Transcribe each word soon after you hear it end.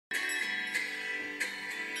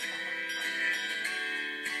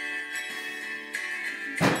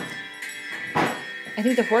I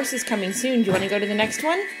think the horse is coming soon. Do you want to go to the next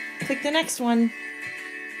one? Click the next one.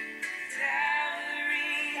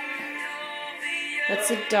 That's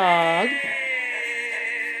a dog.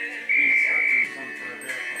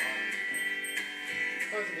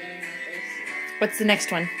 What's the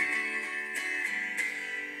next one?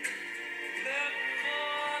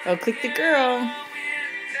 Oh, click the girl.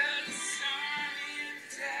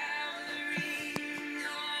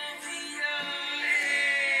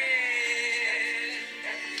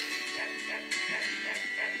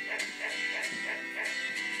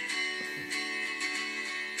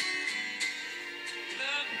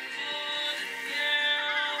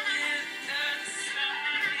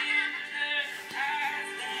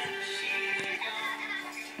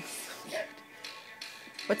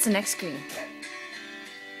 What's the next screen?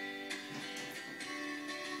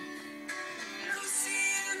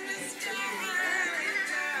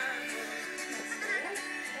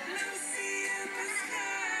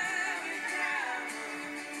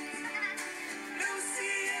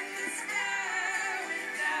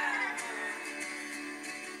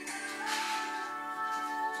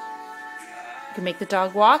 You can make the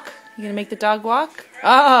dog walk? You gonna make the dog walk?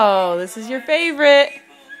 Oh, this is your favorite.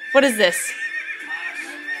 What is this?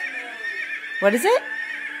 What is it?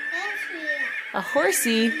 A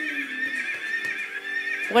horsey.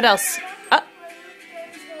 What else?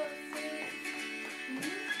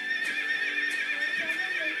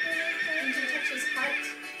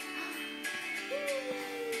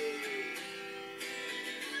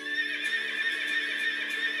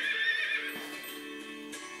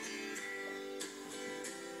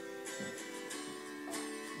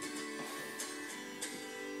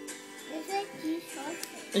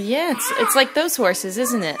 Yeah, it's like those horses,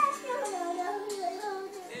 isn't it?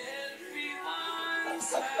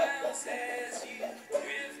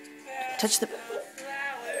 Touch the...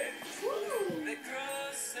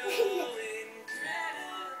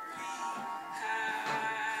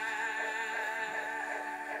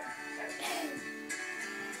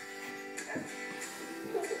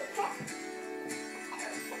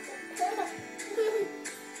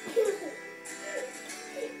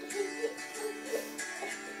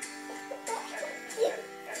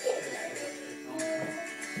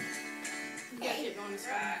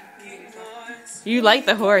 You like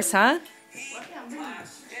the horse, huh?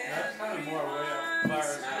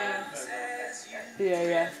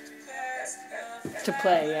 Yeah. To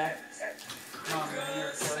play, yeah.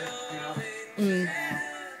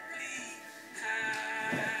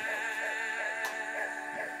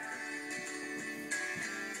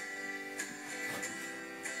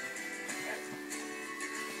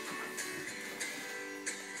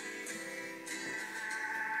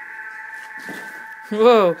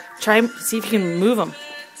 Whoa, try and see if you can move them.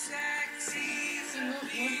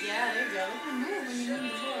 Yeah, there you go. You can move when you move the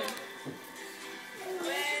toy.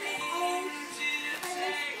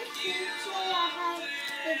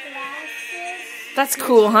 That's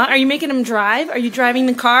cool, huh? Are you making them drive? Are you driving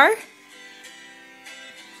the car?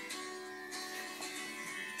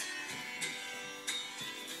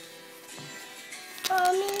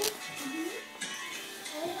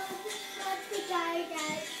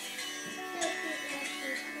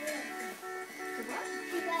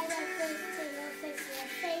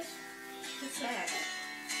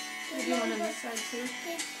 Maybe one on this side too.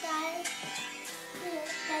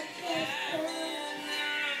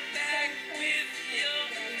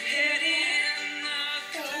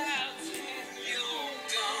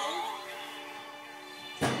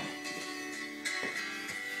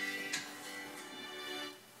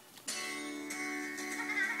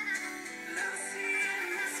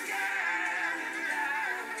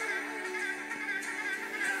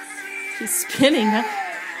 She's spinning, huh?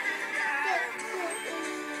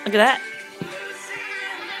 Look at that.